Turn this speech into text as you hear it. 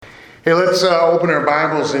Hey, let's open our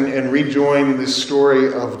Bibles and rejoin this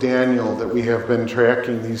story of Daniel that we have been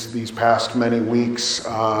tracking these past many weeks.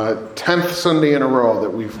 10th Sunday in a row that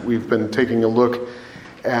we've been taking a look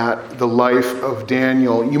at the life of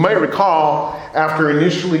Daniel. You might recall, after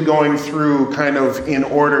initially going through kind of in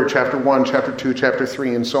order, chapter 1, chapter 2, chapter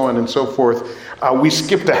 3, and so on and so forth, we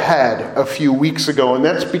skipped ahead a few weeks ago, and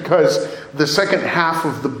that's because the second half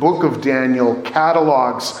of the book of Daniel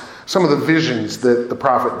catalogs some of the visions that the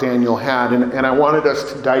prophet Daniel had, and I wanted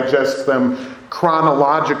us to digest them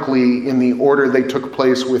chronologically in the order they took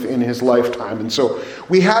place within his lifetime. And so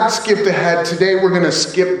we had skipped ahead. Today we're going to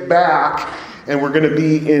skip back, and we're going to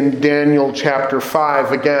be in Daniel chapter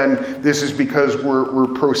 5. Again, this is because we're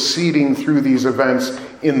proceeding through these events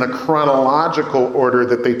in the chronological order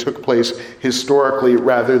that they took place historically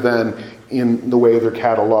rather than in the way they're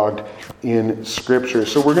cataloged in Scripture.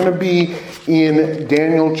 So we're going to be in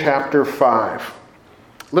Daniel chapter 5.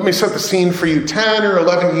 Let me set the scene for you. 10 or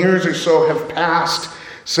 11 years or so have passed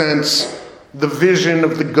since the vision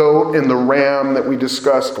of the goat and the ram that we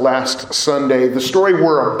discussed last Sunday. The story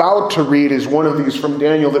we're about to read is one of these from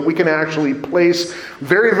Daniel that we can actually place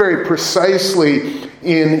very, very precisely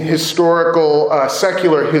in historical,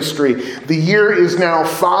 secular history. The year is now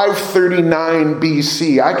 539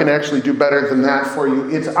 BC. I can actually do better than that for you.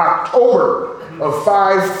 It's October of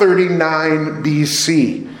 539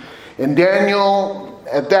 BC. And Daniel,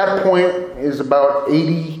 at that point, is about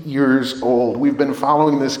 80 years old. We've been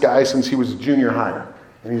following this guy since he was a junior high.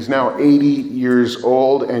 And he's now 80 years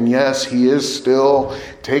old. And yes, he is still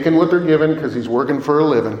taking what they're given because he's working for a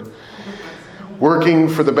living. Working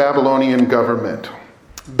for the Babylonian government.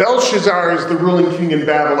 Belshazzar is the ruling king in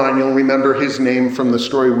Babylon. You'll remember his name from the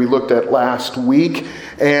story we looked at last week.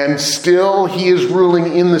 And still he is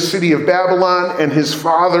ruling in the city of Babylon, and his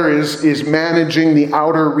father is managing the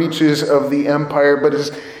outer reaches of the empire, but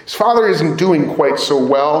his father isn't doing quite so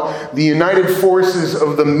well. The united forces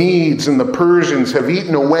of the Medes and the Persians have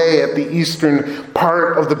eaten away at the eastern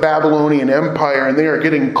part of the Babylonian Empire, and they are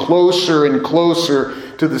getting closer and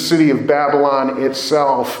closer to the city of Babylon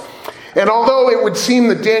itself. And although it would seem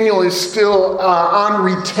that Daniel is still on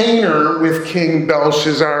retainer with King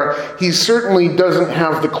Belshazzar, he certainly doesn't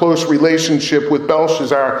have the close relationship with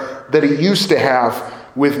Belshazzar that he used to have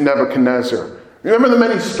with Nebuchadnezzar. Remember the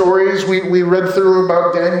many stories we read through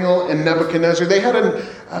about Daniel and Nebuchadnezzar? They had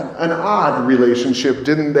an odd relationship,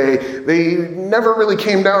 didn't they? They never really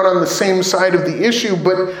came down on the same side of the issue,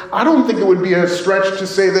 but I don't think it would be a stretch to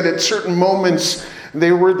say that at certain moments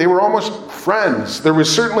they were almost friends. There was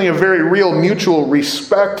certainly a very real mutual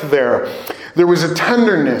respect there. There was a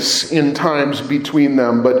tenderness in times between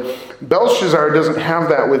them, but Belshazzar doesn't have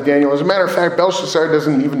that with Daniel. As a matter of fact, Belshazzar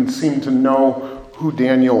doesn't even seem to know who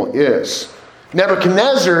Daniel is.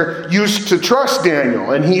 Nebuchadnezzar used to trust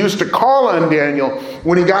Daniel, and he used to call on Daniel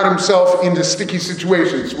when he got himself into sticky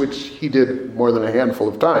situations, which he did more than a handful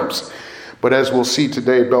of times. But as we'll see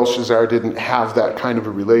today, Belshazzar didn't have that kind of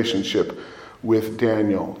a relationship with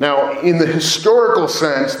Daniel. Now, in the historical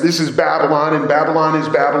sense, this is Babylon, and Babylon is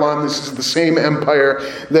Babylon. This is the same empire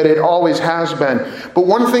that it always has been. But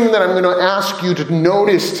one thing that I'm going to ask you to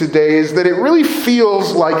notice today is that it really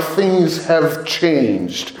feels like things have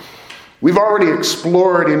changed. We've already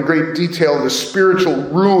explored in great detail the spiritual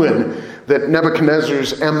ruin that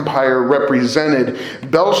Nebuchadnezzar's empire represented.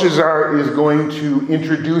 Belshazzar is going to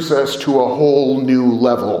introduce us to a whole new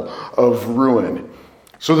level of ruin.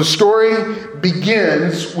 So the story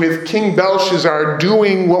begins with King Belshazzar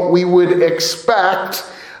doing what we would expect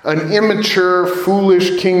an immature,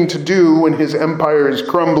 foolish king to do when his empire is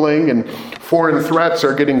crumbling and foreign threats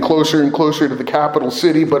are getting closer and closer to the capital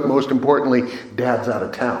city, but most importantly, Dad's out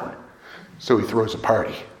of town. So he throws a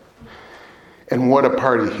party. And what a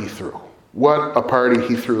party he threw. What a party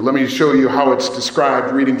he threw. Let me show you how it's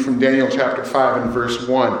described, reading from Daniel chapter 5 and verse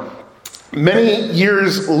 1. Many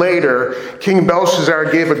years later, King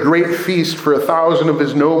Belshazzar gave a great feast for 1,000 of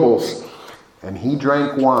his nobles, and he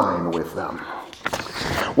drank wine with them.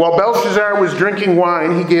 While Belshazzar was drinking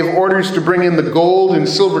wine, he gave orders to bring in the gold and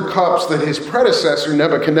silver cups that his predecessor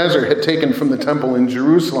Nebuchadnezzar had taken from the temple in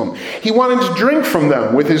Jerusalem. He wanted to drink from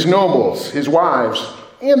them with his nobles, his wives,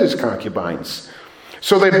 and his concubines.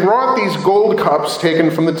 So they brought these gold cups taken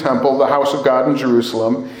from the temple, the house of God in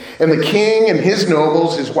Jerusalem, and the king and his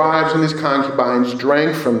nobles, his wives and his concubines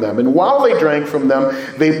drank from them. And while they drank from them,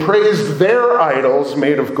 they praised their idols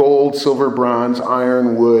made of gold, silver, bronze,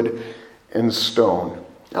 iron, wood, and stone.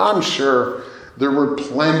 I'm sure there were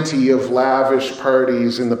plenty of lavish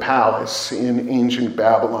parties in the palace in ancient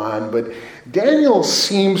Babylon, but Daniel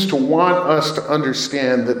seems to want us to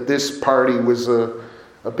understand that this party was a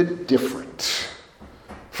bit different.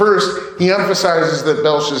 First, he emphasizes that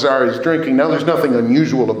Belshazzar is drinking. Now, there's nothing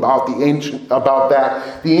unusual about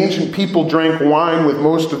that. The ancient people drank wine with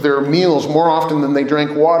most of their meals more often than they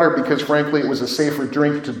drank water because, frankly, it was a safer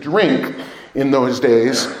drink to drink in those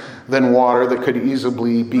days than water that could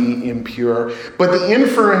easily be impure. But the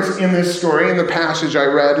inference in this story, in the passage I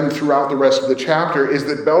read and throughout the rest of the chapter, is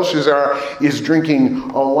that Belshazzar is drinking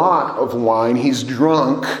a lot of wine. He's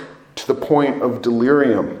drunk to the point of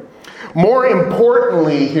delirium. More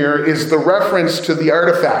importantly here is the reference to the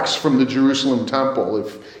artifacts from the Jerusalem temple.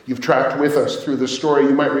 If you've tracked with us through the story,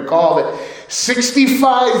 you might recall that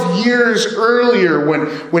 65 years earlier,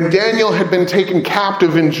 when Daniel had been taken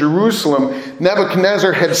captive in Jerusalem,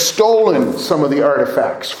 Nebuchadnezzar had stolen some of the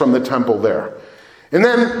artifacts from the temple there. And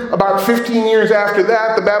then about 15 years after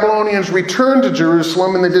that, the Babylonians returned to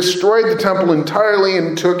Jerusalem and they destroyed the temple entirely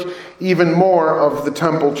and took even more of the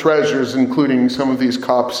temple treasures, including some of these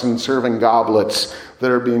cups and serving goblets that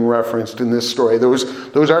are being referenced in this story.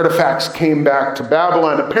 Those artifacts came back to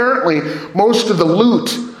Babylon. Apparently, most of the loot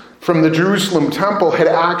from the Jerusalem temple had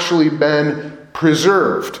actually been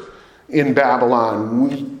preserved in Babylon.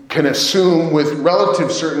 We can assume with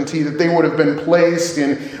relative certainty that they would have been placed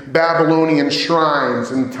in Babylonian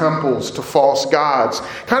shrines and temples to false gods.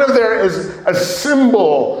 Kind of there as a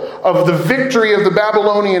symbol of the victory of the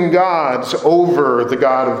Babylonian gods over the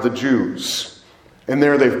God of the Jews. And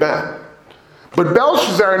there they've been. But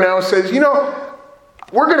Belshazzar now says,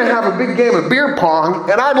 we're going to have a big game of beer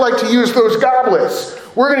pong, and I'd like to use those goblets.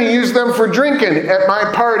 We're going to use them for drinking at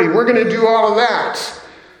my party. We're going to do all of that.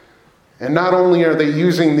 And not only are they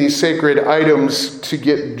using these sacred items to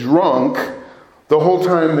get drunk, the whole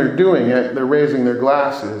time they're doing it, they're raising their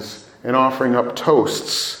glasses and offering up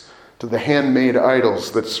toasts to the handmade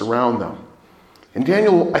idols that surround them. And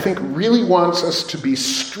Daniel, I think, really wants us to be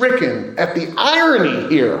stricken at the irony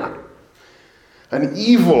here. An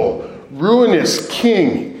evil, ruinous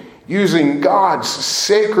king using God's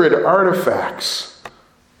sacred artifacts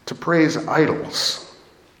to praise idols.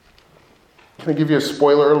 Can I give you a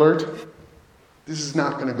spoiler alert? This is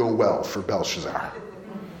not going to go well for Belshazzar.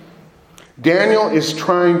 Daniel is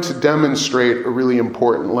trying to demonstrate a really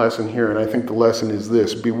important lesson here, and I think the lesson is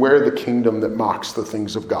this: beware the kingdom that mocks the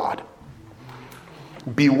things of God.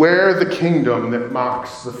 Beware the kingdom that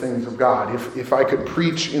mocks the things of God. If I could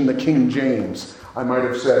preach in the King James, I might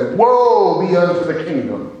have said, woe be unto the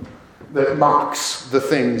kingdom that mocks the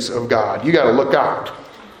things of God. You got to look out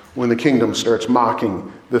when the kingdom starts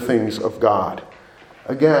mocking the things of God.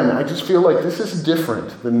 Again, I just feel like this is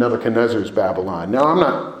different than Nebuchadnezzar's Babylon. Now, I'm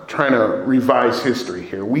not trying to revise history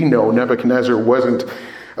here. We know Nebuchadnezzar wasn't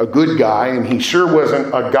a good guy, and he sure wasn't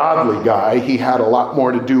a godly guy. He had a lot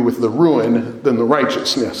more to do with the ruin than the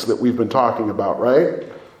righteousness that we've been talking about, right?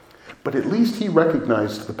 But at least he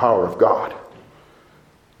recognized the power of God.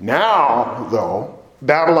 Now, though,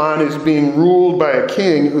 Babylon is being ruled by a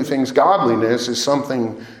king who thinks godliness is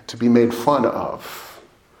something to be made fun of.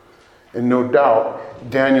 And no doubt,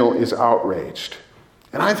 Daniel is outraged.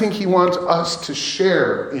 And I think he wants us to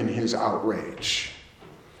share in his outrage.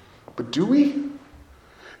 But do we?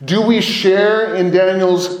 Do we share in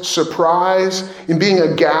Daniel's surprise, in being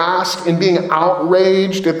aghast, in being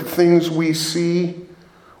outraged at the things we see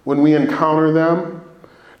when we encounter them?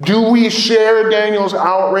 Do we share Daniel's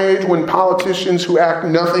outrage when politicians who act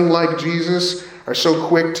nothing like Jesus are so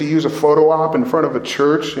quick to use a photo op in front of a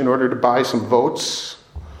church in order to buy some votes?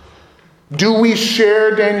 Do we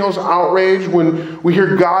share Daniel's outrage when we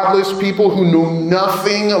hear godless people who know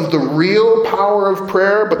nothing of the real power of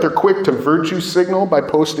prayer, but they're quick to virtue signal by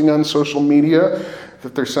posting on social media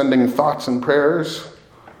that they're sending thoughts and prayers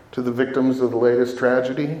to the victims of the latest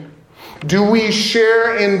tragedy? Do we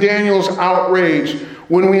share in Daniel's outrage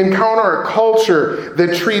when we encounter a culture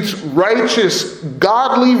that treats righteous,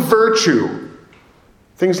 godly virtue,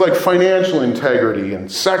 things like financial integrity and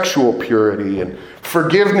sexual purity and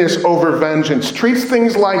forgiveness over vengeance, treats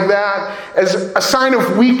things like that as a sign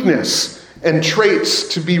of weakness and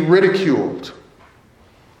traits to be ridiculed?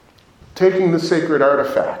 Taking the sacred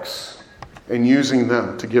artifacts and using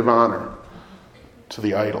them to give honor to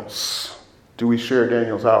the idols. Do we share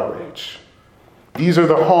Daniel's outrage? These are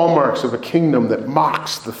the hallmarks of a kingdom that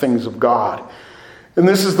mocks the things of God. And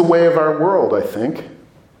this is the way of our world, I think.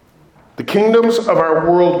 The kingdoms of our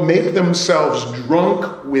world make themselves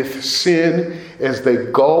drunk with sin as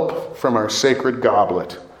they gulp from our sacred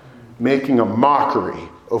goblet, making a mockery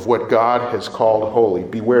of what God has called holy.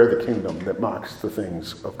 Beware the kingdom that mocks the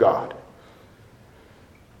things of God.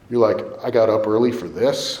 You're like, I got up early for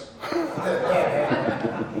this?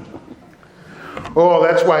 Oh,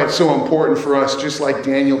 that's why it's so important for us, just like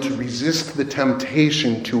Daniel, to resist the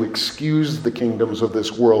temptation to excuse the kingdoms of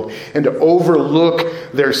this world and to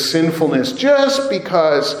overlook their sinfulness just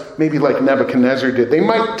because, maybe like Nebuchadnezzar did, they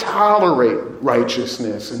might tolerate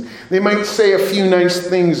righteousness and they might say a few nice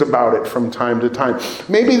things about it from time to time.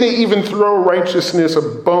 Maybe they even throw righteousness a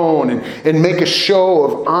bone and make a show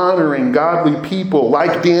of honoring godly people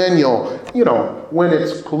like Daniel, when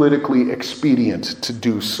it's politically expedient to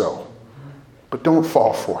do so. But don't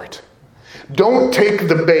fall for it. Don't take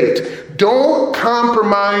the bait. Don't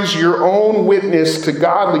compromise your own witness to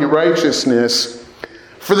godly righteousness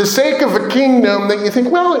for the sake of a kingdom that you think,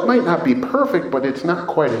 well, it might not be perfect, but it's not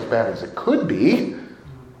quite as bad as it could be.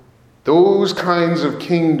 Those kinds of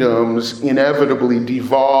kingdoms inevitably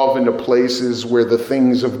devolve into places where the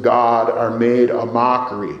things of God are made a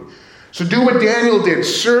mockery. So do what Daniel did.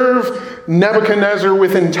 Serve Nebuchadnezzar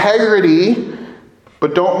with integrity,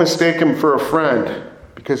 but don't mistake him for a friend,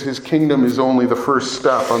 because his kingdom is only the first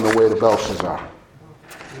step on the way to Belshazzar.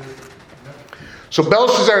 So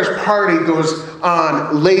Belshazzar's party goes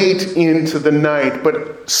on late into the night,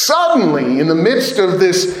 but suddenly, in the midst of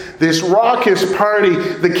this raucous party,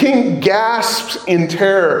 the king gasps in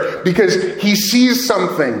terror because he sees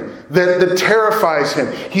something that terrifies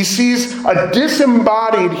him. He sees a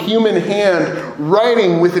disembodied human hand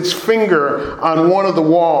writing with its finger on one of the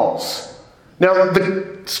walls. Now,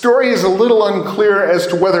 the story is a little unclear as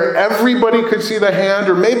to whether everybody could see the hand,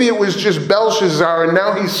 or maybe it was just Belshazzar, and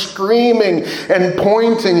now he's screaming and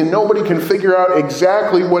pointing, and nobody can figure out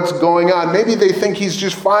exactly what's going on. Maybe they think he's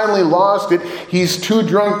just finally lost it. He's too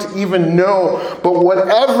drunk to even know. But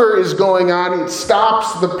whatever is going on, it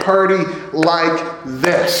stops the party like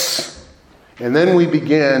this. And then we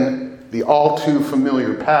begin the all too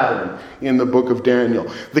familiar pattern in the book of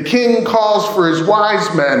Daniel. The king calls for his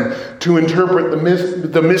wise men to interpret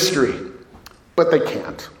the mystery, but they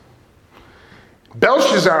can't.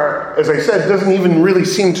 Belshazzar, as I said, doesn't even really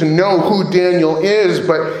seem to know who Daniel is,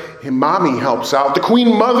 but mommy helps out. The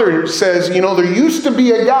queen mother says, there used to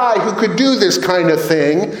be a guy who could do this kind of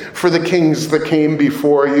thing for the kings that came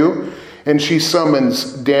before you. And she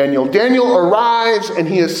summons Daniel. Daniel arrives and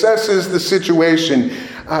he assesses the situation.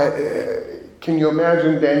 Can you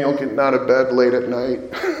imagine Daniel getting out of bed late at night,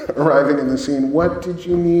 arriving in the scene? What did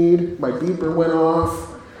you need? My beeper went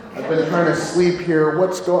off. I've been trying to sleep here.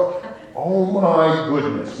 What's going on? Oh my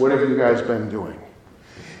goodness, what have you guys been doing?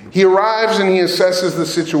 He arrives and he assesses the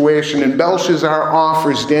situation, and Belshazzar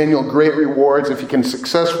offers Daniel great rewards if he can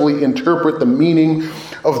successfully interpret the meaning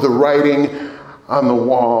of the writing on the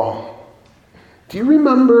wall. Do you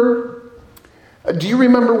remember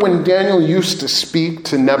when Daniel used to speak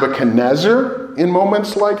to Nebuchadnezzar in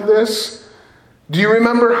moments like this? Do you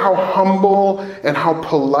remember how humble and how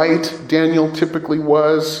polite Daniel typically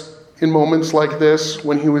was in moments like this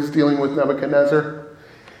when he was dealing with Nebuchadnezzar?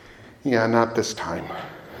 Yeah, not this time.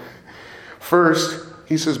 First,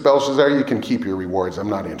 he says, Belshazzar, you can keep your rewards. I'm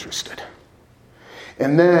not interested.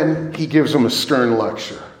 And then he gives him a stern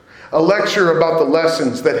lecture. A lecture about the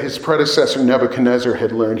lessons that his predecessor Nebuchadnezzar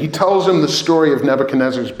had learned. He tells him the story of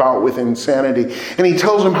Nebuchadnezzar's bout with insanity. And he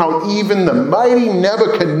tells him how even the mighty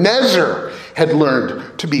Nebuchadnezzar had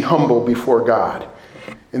learned to be humble before God.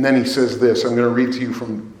 And then he says this. I'm going to read to you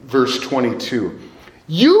from verse 22.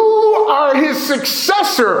 You are his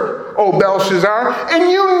successor, O Belshazzar, and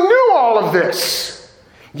you knew all of this.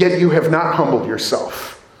 Yet you have not humbled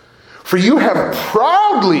yourself. For you have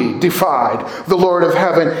proudly defied the Lord of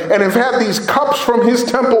heaven and have had these cups from his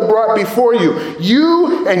temple brought before you.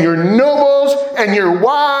 You and your nobles and your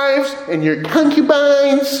wives and your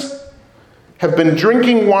concubines have been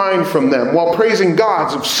drinking wine from them while praising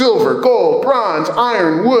gods of silver, gold, bronze,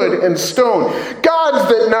 iron, wood, and stone. Gods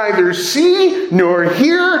that neither see nor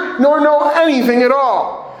hear nor know anything at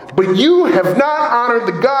all. But you have not honored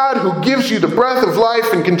the God who gives you the breath of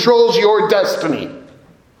life and controls your destiny.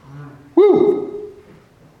 Woo!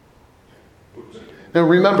 Now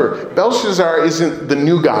remember, Belshazzar isn't the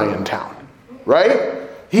new guy in town, right?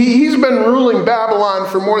 He's been ruling Babylon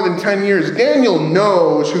for more than 10 years. Daniel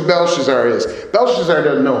knows who Belshazzar is. Belshazzar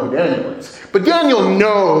doesn't know who Daniel is. But Daniel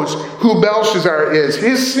knows who Belshazzar is.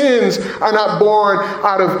 His sins are not born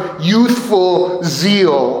out of youthful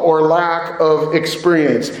zeal or lack of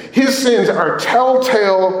experience. His sins are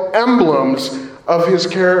telltale emblems of his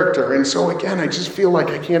character. And so again, I just feel like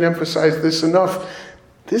I can't emphasize this enough.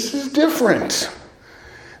 This is different.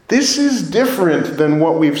 This is different than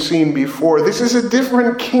what we've seen before. This is a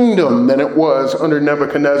different kingdom than it was under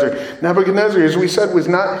Nebuchadnezzar. Nebuchadnezzar, as we said, was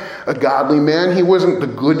not a godly man. He wasn't the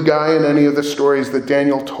good guy in any of the stories that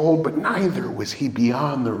Daniel told, but neither was he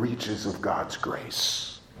beyond the reaches of God's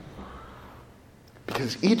grace.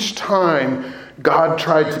 Because each time God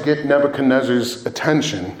tried to get Nebuchadnezzar's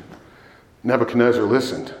attention, Nebuchadnezzar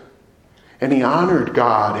listened. And he honored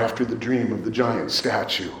God after the dream of the giant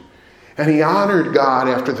statue. And he honored God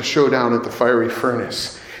after the showdown at the fiery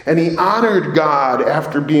furnace. And he honored God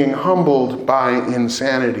after being humbled by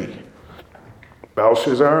insanity.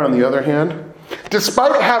 Belshazzar, on the other hand,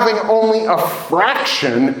 despite having only a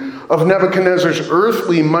fraction of Nebuchadnezzar's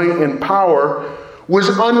earthly might and power, was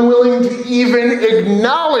unwilling to even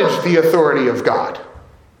acknowledge the authority of God,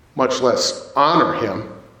 much less honor him.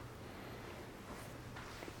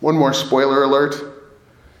 One more spoiler alert.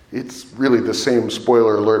 It's really the same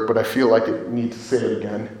spoiler alert, but I feel like I need to say it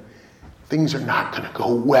again. Things are not going to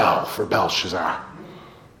go well for Belshazzar.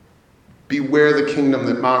 Beware the kingdom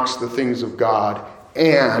that mocks the things of God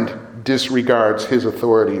and disregards his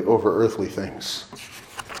authority over earthly things.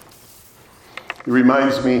 It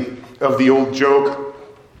reminds me of the old joke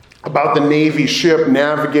about the Navy ship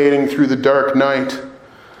navigating through the dark night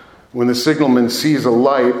when the signalman sees a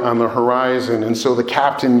light on the horizon, and so the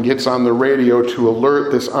captain gets on the radio to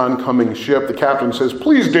alert this oncoming ship. The captain says,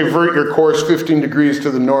 "Please divert your course 15 degrees to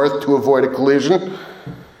the north to avoid a collision."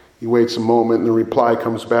 He waits a moment, and the reply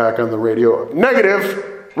comes back on the radio, "Negative.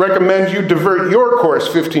 Recommend you divert your course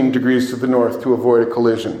 15 degrees to the north to avoid a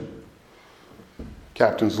collision."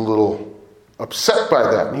 Captain's a little upset by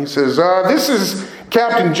that, and he says, "This is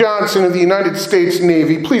Captain Johnson of the United States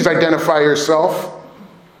Navy. Please identify yourself."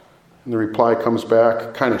 And the reply comes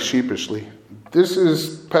back kind of sheepishly, "This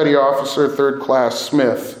is Petty Officer 3rd Class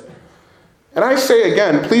Smith. And I say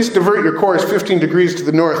again, please divert your course 15 degrees to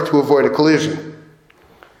the north to avoid a collision."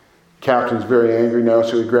 Captain's very angry now,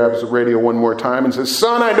 so he grabs the radio one more time and says,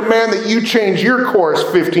 "Son, I demand that you change your course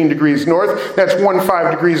 15 degrees north. That's 15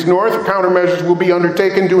 degrees north. Countermeasures will be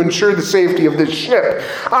undertaken to ensure the safety of this ship.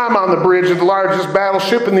 I'm on the bridge of the largest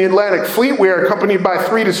battleship in the Atlantic Fleet. We are accompanied by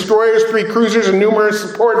 3 destroyers, 3 cruisers, and numerous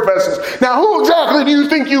support vessels. Now, who exactly do you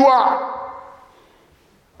think you are?"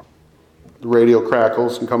 The radio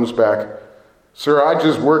crackles and comes back, "Sir, I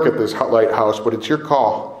just work at this lighthouse, but it's your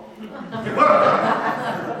call."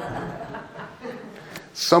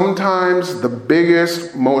 Sometimes the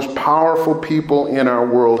biggest, most powerful people in our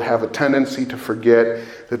world have a tendency to forget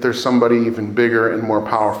that there's somebody even bigger and more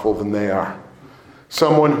powerful than they are.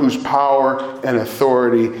 Someone whose power and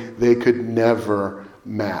authority they could never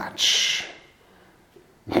match.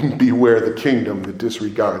 Beware the kingdom that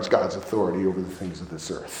disregards God's authority over the things of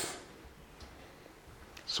this earth.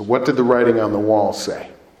 So what did the writing on the wall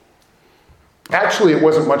say? Actually, it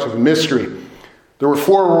wasn't much of a mystery. There were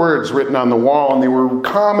 4 words written on the wall, and they were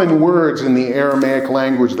common words in the Aramaic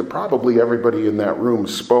language that probably everybody in that room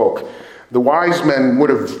spoke. The wise men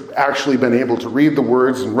would have actually been able to read the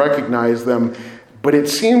words and recognize them, but it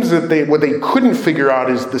seems that what they couldn't figure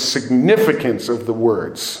out is the significance of the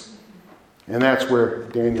words. And that's where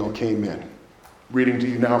Daniel came in. Reading to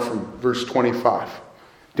you now from verse 25.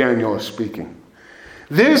 Daniel is speaking.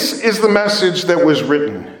 "This is the message that was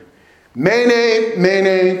written. Mene,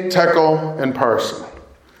 mene, tekel, and parsin."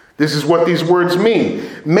 This is what these words mean.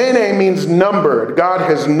 Mene means numbered. God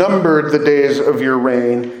has numbered the days of your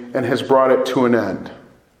reign and has brought it to an end.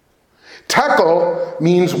 Tekel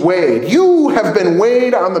means weighed. You have been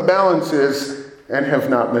weighed on the balances and have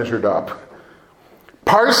not measured up.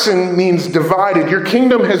 Parsin means divided. Your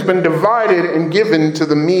kingdom has been divided and given to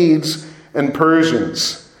the Medes and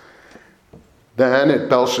Persians. Then, at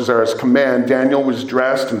Belshazzar's command, Daniel was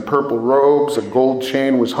dressed in purple robes, a gold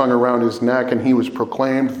chain was hung around his neck, and he was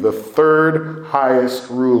proclaimed the 3rd highest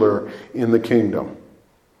ruler in the kingdom.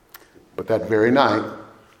 But that very night,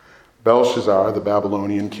 Belshazzar, the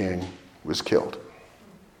Babylonian king, was killed.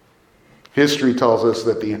 History tells us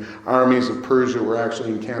that the armies of Persia were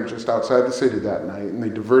actually encamped just outside the city that night, and they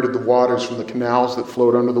diverted the waters from the canals that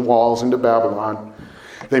flowed under the walls into Babylon.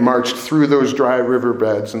 They marched through those dry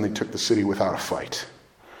riverbeds, and they took the city without a fight.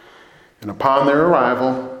 And upon their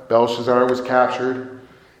arrival, Belshazzar was captured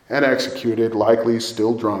and executed, likely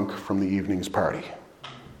still drunk from the evening's party.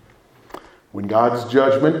 When God's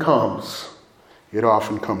judgment comes, it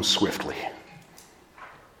often comes swiftly.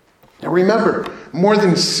 Now remember, more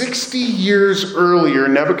than 60 years earlier,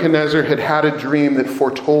 Nebuchadnezzar had had a dream that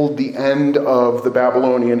foretold the end of the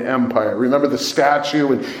Babylonian Empire. Remember the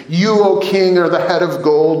statue, and "You, O king, are the head of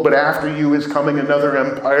gold, but after you is coming another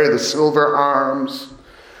empire, the silver arms."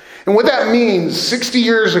 And what that means, 60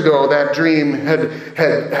 years ago, that dream had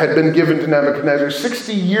been given to Nebuchadnezzar.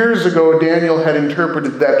 60 years ago, Daniel had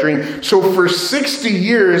interpreted that dream. So for 60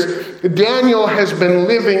 years, Daniel has been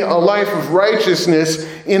living a life of righteousness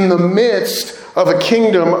in the midst of a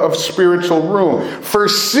kingdom of spiritual ruin. For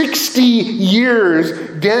 60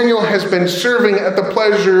 years, Daniel has been serving at the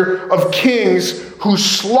pleasure of kings who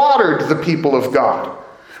slaughtered the people of God.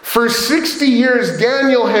 For 60 years,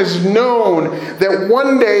 Daniel has known that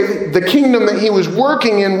one day the kingdom that he was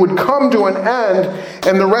working in would come to an end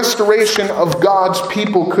and the restoration of God's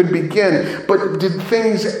people could begin. But did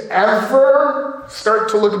things ever start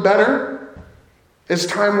to look better as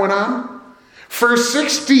time went on? For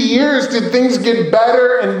 60 years, did things get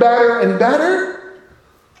better and better and better?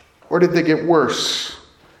 Or did they get worse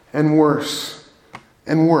and worse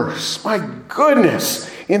and worse? My goodness.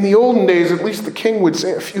 In the olden days, at least the king would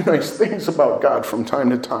say a few nice things about God from time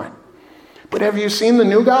to time. But have you seen the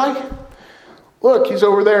new guy? Look, he's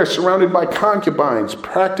over there surrounded by concubines,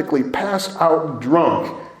 practically passed out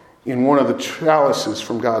drunk in one of the chalices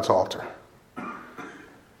from God's altar.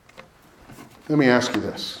 Let me ask you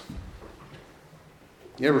this.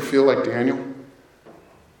 You ever feel like Daniel?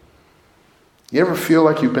 You ever feel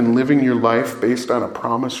like you've been living your life based on a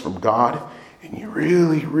promise from God? And you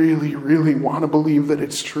really, really, really want to believe that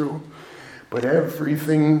it's true. But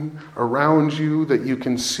everything around you that you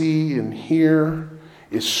can see and hear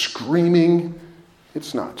is screaming,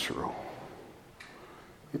 it's not true.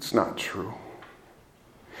 It's not true.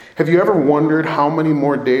 Have you ever wondered how many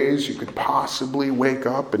more days you could possibly wake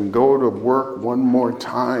up and go to work one more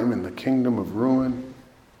time in the kingdom of ruin?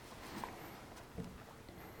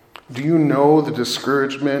 Do you know the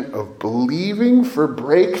discouragement of believing for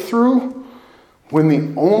breakthrough when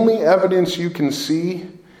the only evidence you can see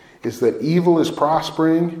is that evil is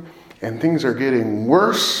prospering and things are getting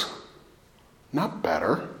worse, not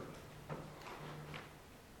better?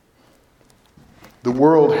 The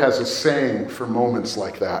world has a saying for moments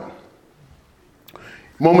like that.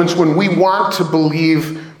 Moments when we want to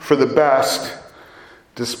believe for the best,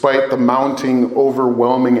 despite the mounting,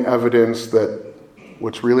 overwhelming evidence that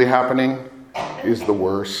what's really happening is the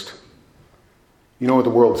worst. You know what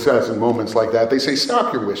the world says in moments like that? They say,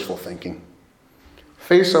 stop your wishful thinking.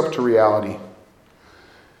 Face up to reality.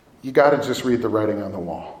 You got to just read the writing on the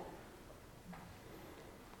wall.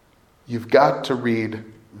 You've got to read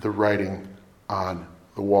the writing on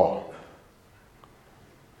the wall.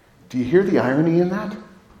 Do you hear the irony in that?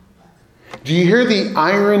 Do you hear the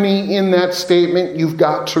irony in that statement? You've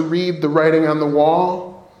got to read the writing on the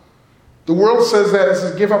wall. The world says that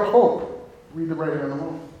as give up hope. Read the writing on the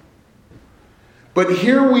wall. But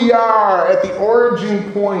here we are at the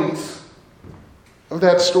origin point of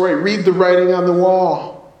that story. Read the writing on the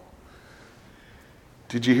wall.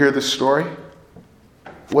 Did you hear the story?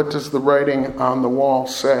 What does the writing on the wall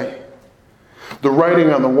say? The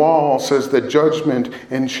writing on the wall says that judgment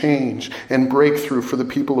and change and breakthrough for the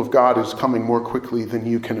people of God is coming more quickly than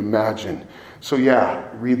you can imagine. So yeah,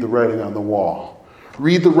 read the writing on the wall.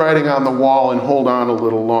 Read the writing on the wall and hold on a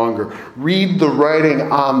little longer. Read the writing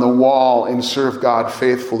on the wall and serve God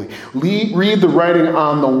faithfully. Read the writing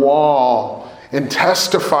on the wall and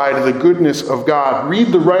testify to the goodness of God. Read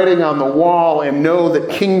the writing on the wall and know that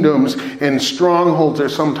kingdoms and strongholds are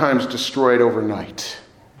sometimes destroyed overnight.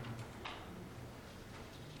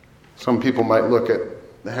 Some people might look at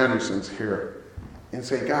the Hendersons here and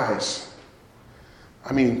say, guys,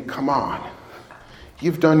 I mean, come on.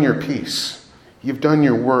 You've done your piece. You've done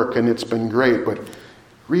your work and it's been great, but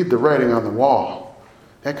read the writing on the wall.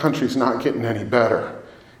 That country's not getting any better.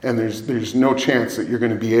 And there's no chance that you're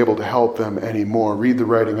going to be able to help them anymore. Read the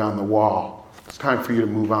writing on the wall. It's time for you to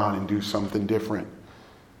move on and do something different.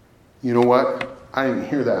 You know what? I didn't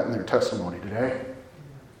hear that in their testimony today.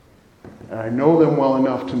 And I know them well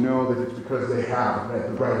enough to know that it's because they have read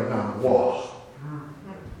the writing on the wall.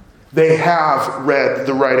 They have read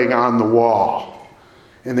the writing on the wall.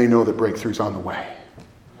 And they know that breakthrough's on the way.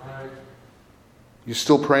 You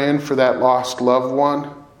still praying for that lost loved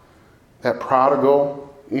one? That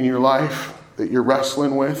prodigal in your life that you're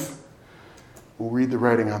wrestling with? Well, read the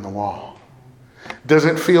writing on the wall. Does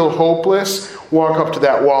it feel hopeless? Walk up to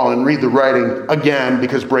that wall and read the writing again,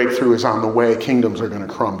 because breakthrough is on the way. Kingdoms are going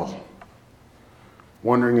to crumble.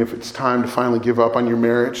 Wondering if it's time to finally give up on your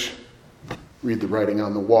marriage? Read the writing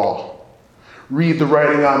on the wall. Read the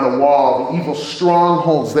writing on the wall. The evil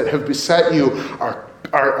strongholds that have beset you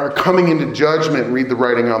are coming into judgment. Read the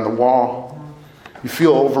writing on the wall. You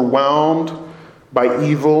feel overwhelmed by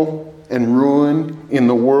evil and ruin in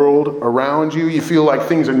the world around you. You feel like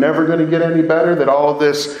things are never going to get any better, that all of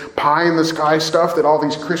this pie in the sky stuff that all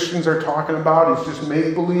these Christians are talking about is just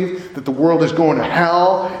make-believe, that the world is going to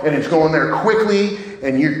hell and it's going there quickly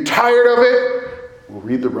and you're tired of it. Well,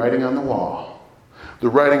 read the writing on the wall. The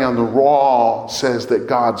writing on the wall says that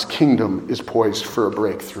God's kingdom is poised for a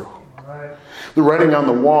breakthrough. The writing on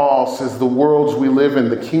the wall says the worlds we live in,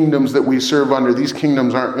 the kingdoms that we serve under, these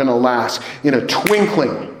kingdoms aren't going to last. In a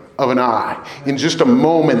twinkling of an eye, in just a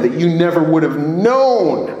moment that you never would have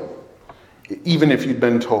known, even if you'd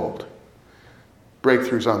been told.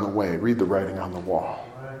 Breakthrough's on the way. Read the writing on the wall.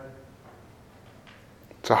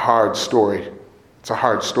 It's a hard story. It's a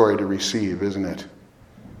hard story to receive, isn't it?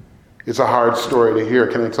 It's a hard story to hear.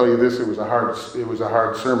 Can I tell you this? It was a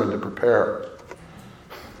hard sermon to prepare.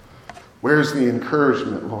 Where's the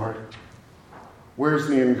encouragement, Lord? Where's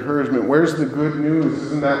the encouragement? Where's the good news?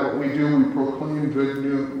 Isn't that what we do? We proclaim good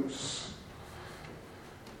news.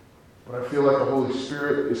 But I feel like the Holy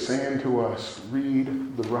Spirit is saying to us,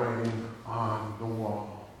 read the writing on the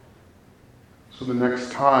wall. So the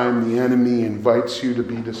next time the enemy invites you to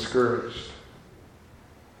be discouraged,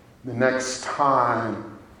 the next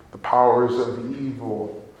time the powers of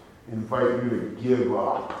evil invite you to give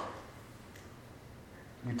up,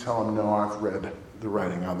 you tell them, no, I've read the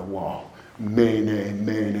writing on the wall. Mene,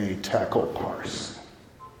 mene, tekel, parsin.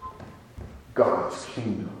 God's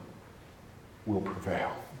kingdom will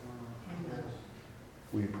prevail.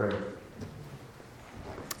 We pray.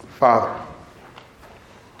 Father,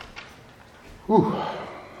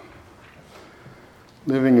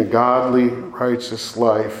 living a godly, righteous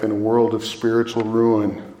life in a world of spiritual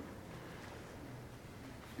ruin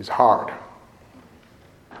is hard.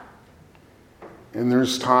 And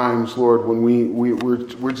there's times, Lord, when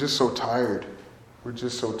we're just so tired. We're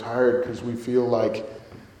just so tired because we feel like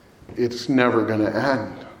it's never going to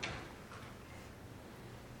end.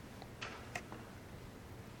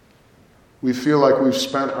 We feel like we've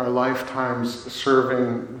spent our lifetimes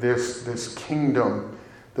serving this kingdom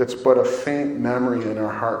that's but a faint memory in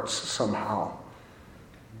our hearts somehow.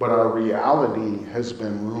 But our reality has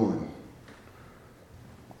been ruined.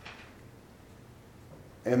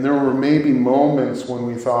 And there were maybe moments when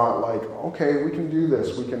we thought, like, okay, we can do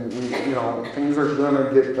this. Things are going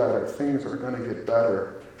to get better. Things are going to get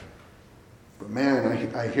better. But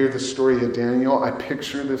man, I hear the story of Daniel. I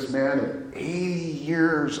picture this man at 80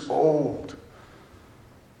 years old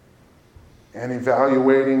and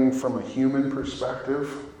evaluating from a human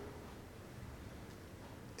perspective,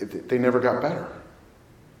 they never got better.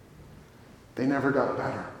 They never got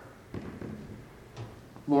better.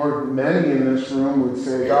 Lord, many in this room would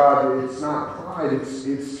say, God, it's not pride, it's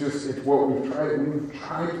what we've tried. We've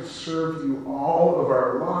tried to serve you all of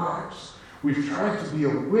our lives. We've tried to be a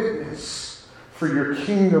witness for your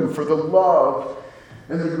kingdom, for the love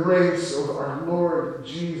and the grace of our Lord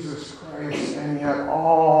Jesus Christ, and yet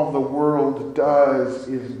all the world does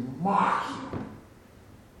is mock you.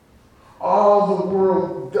 All the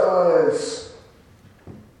world does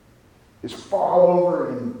is fall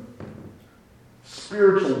over in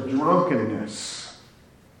spiritual drunkenness.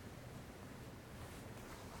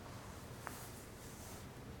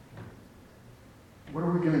 What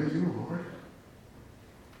are we going to do, Lord?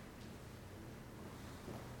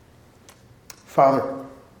 Father,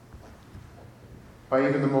 by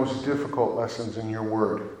even the most difficult lessons in your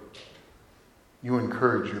word, you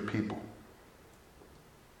encourage your people.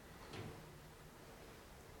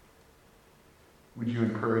 Would you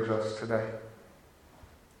encourage us today?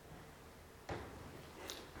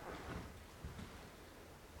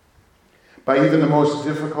 By even the most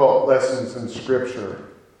difficult lessons in Scripture,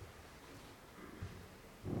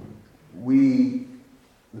 we,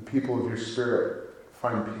 the people of your Spirit,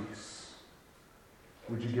 find peace.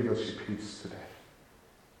 Would you give us your peace today?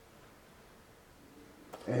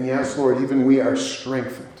 And yes, Lord, even we are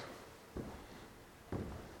strengthened.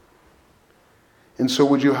 And so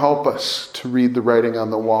would you help us to read the writing on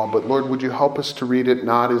the wall? But Lord, would you help us to read it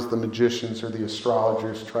not as the magicians or the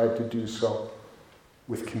astrologers tried to do so,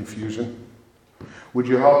 with confusion? Would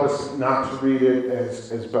you help us not to read it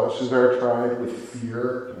as Belshazzar tried, with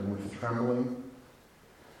fear and with trembling?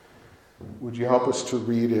 Would you help us to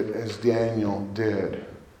read it as Daniel did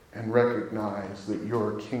and recognize that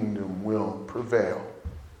your kingdom will prevail?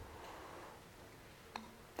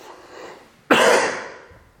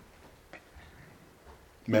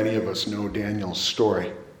 Many of us know Daniel's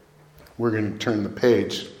story. We're going to turn the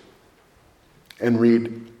page and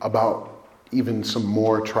read about even some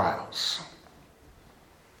more trials.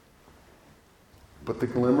 But the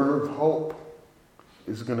glimmer of hope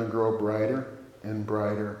is going to grow brighter and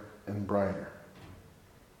brighter and brighter.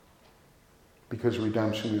 because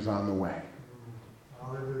redemption is on the way.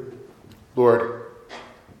 Hallelujah. Lord,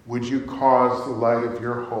 would you cause the light of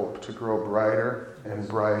your hope to grow brighter and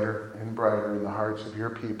brighter and brighter in the hearts of your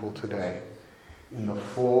people today, in the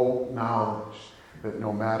full knowledge that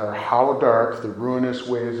no matter how dark the ruinous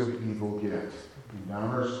ways of evil get, in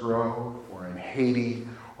Downers Grove or in Haiti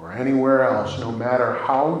or anywhere else, no matter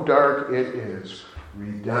how dark it is,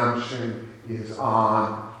 redemption is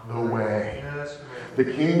on the way. The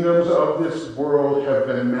kingdoms of this world have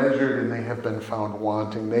been measured and they have been found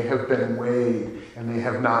wanting. They have been weighed and they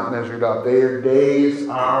have not measured up. Their days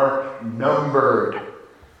are numbered.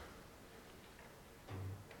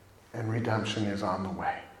 And redemption is on the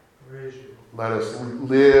way. Let us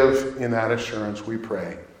live in that assurance, we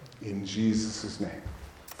pray. In Jesus' name.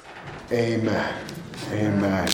 Amen. Amen.